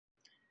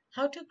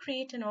How to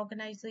create an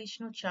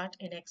organizational chart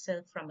in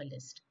Excel from a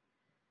list.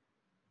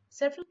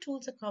 Several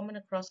tools are common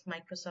across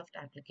Microsoft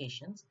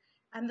applications,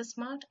 and the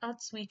Smart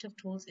Art suite of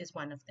tools is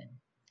one of them.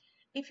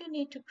 If you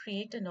need to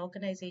create an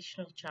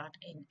organizational chart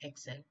in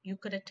Excel, you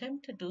could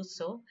attempt to do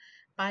so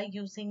by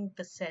using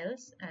the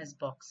cells as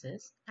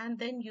boxes and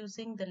then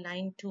using the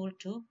line tool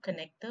to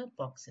connect the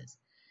boxes.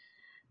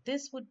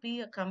 This would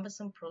be a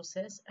cumbersome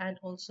process and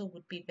also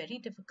would be very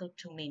difficult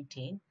to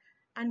maintain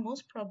and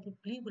most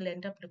probably will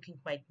end up looking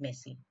quite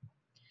messy.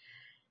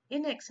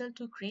 In Excel,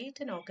 to create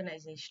an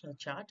organizational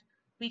chart,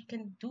 we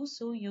can do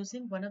so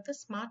using one of the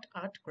Smart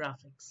Art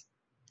graphics.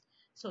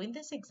 So in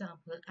this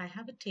example, I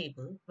have a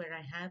table where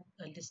I have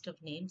a list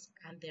of names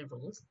and their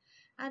roles,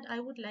 and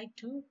I would like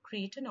to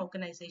create an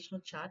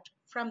organizational chart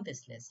from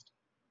this list.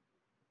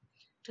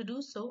 To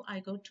do so,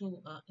 I go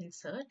to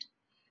Insert,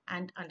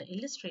 and under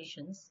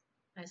Illustrations,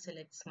 I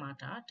select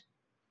Smart Art.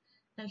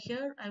 Now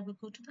here I will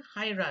go to the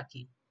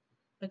Hierarchy,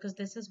 because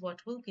this is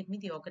what will give me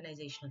the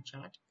organizational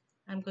chart.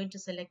 I'm going to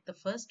select the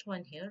first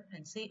one here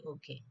and say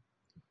OK.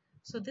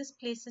 So this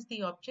places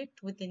the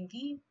object within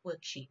the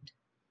worksheet.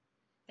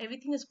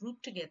 Everything is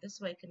grouped together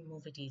so I can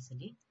move it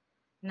easily.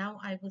 Now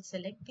I will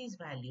select these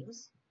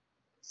values,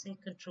 say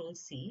Control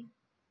C,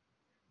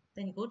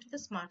 then go to the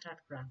Smart Art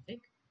graphic,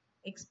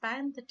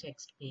 expand the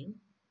text pane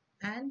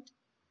and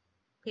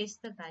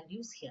paste the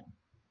values here.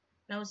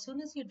 Now as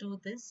soon as I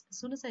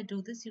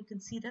do this, you can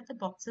see that the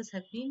boxes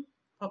have been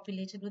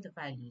populated with the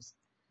values.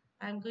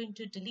 I'm going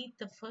to delete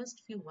the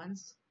first few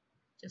ones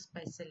just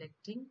by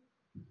selecting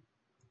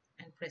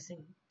and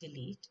pressing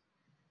delete,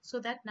 so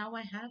that now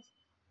I have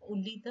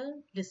only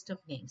the list of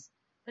names.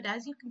 But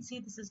as you can see,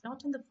 this is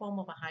not in the form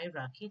of a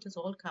hierarchy, it has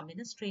all come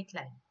in a straight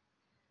line.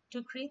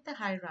 To create the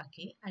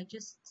hierarchy, I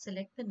just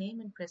select the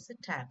name and press the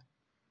tab.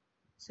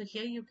 So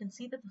here you can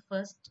see that the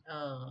first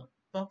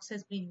box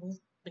has been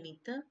moved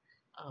beneath the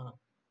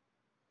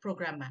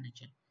program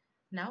manager.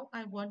 Now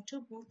I want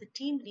to move the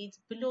team leads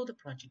below the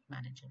project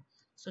manager.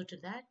 So to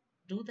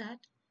do that,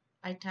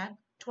 I tab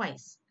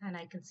twice and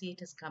I can see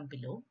it has come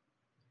below.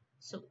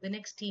 So the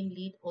next team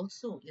lead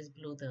also is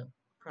below the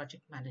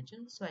project manager.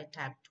 So I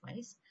tab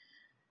twice.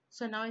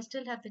 So now I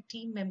still have the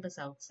team members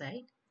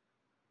outside.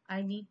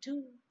 I need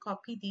to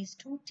copy these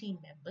two team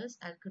members.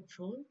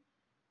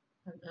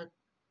 I'll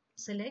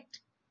select,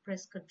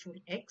 press Control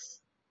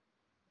X,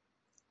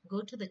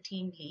 go to the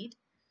team lead,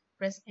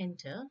 press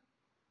Enter,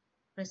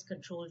 press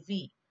Control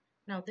V.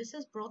 Now this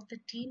has brought the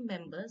team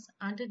members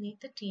underneath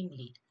the team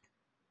lead.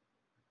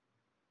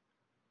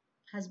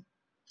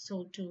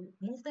 So to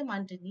move them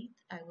underneath,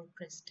 I will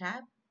press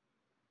Tab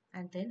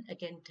and then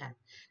again tab.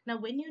 Now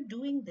when you're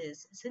doing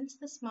this, since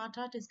the Smart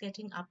Art is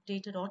getting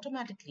updated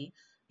automatically,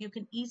 you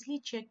can easily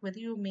check whether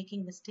you're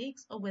making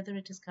mistakes or whether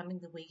it is coming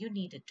the way you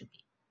need it to be.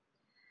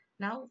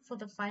 Now for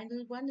the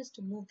final one is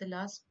to move the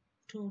last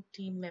two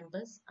team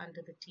members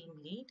under the team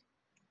lead.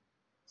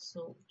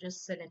 So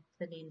just select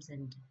the names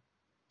and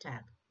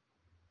tab.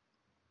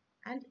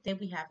 And there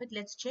we have it.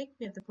 Let's check.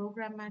 We have the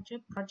program manager,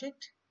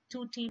 project,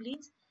 two team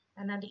leads,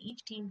 and under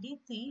each team lead,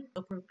 the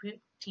appropriate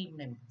team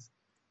members.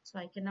 So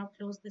I can now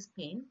close this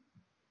pane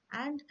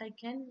and I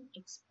can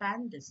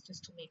expand this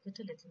just to make it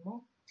a little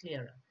more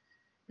clearer.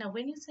 Now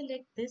when you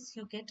select this,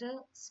 you get a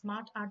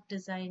Smart Art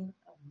Design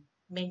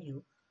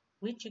menu,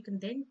 which you can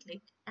then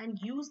click and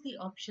use the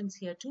options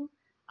here to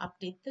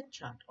update the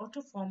chart or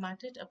to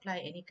format it, apply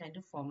any kind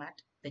of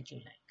format that you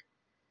like.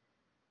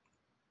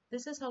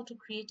 This is how to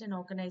create an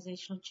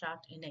organizational chart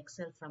in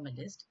Excel from a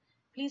list.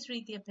 Please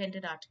read the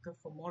appended article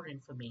for more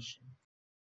information.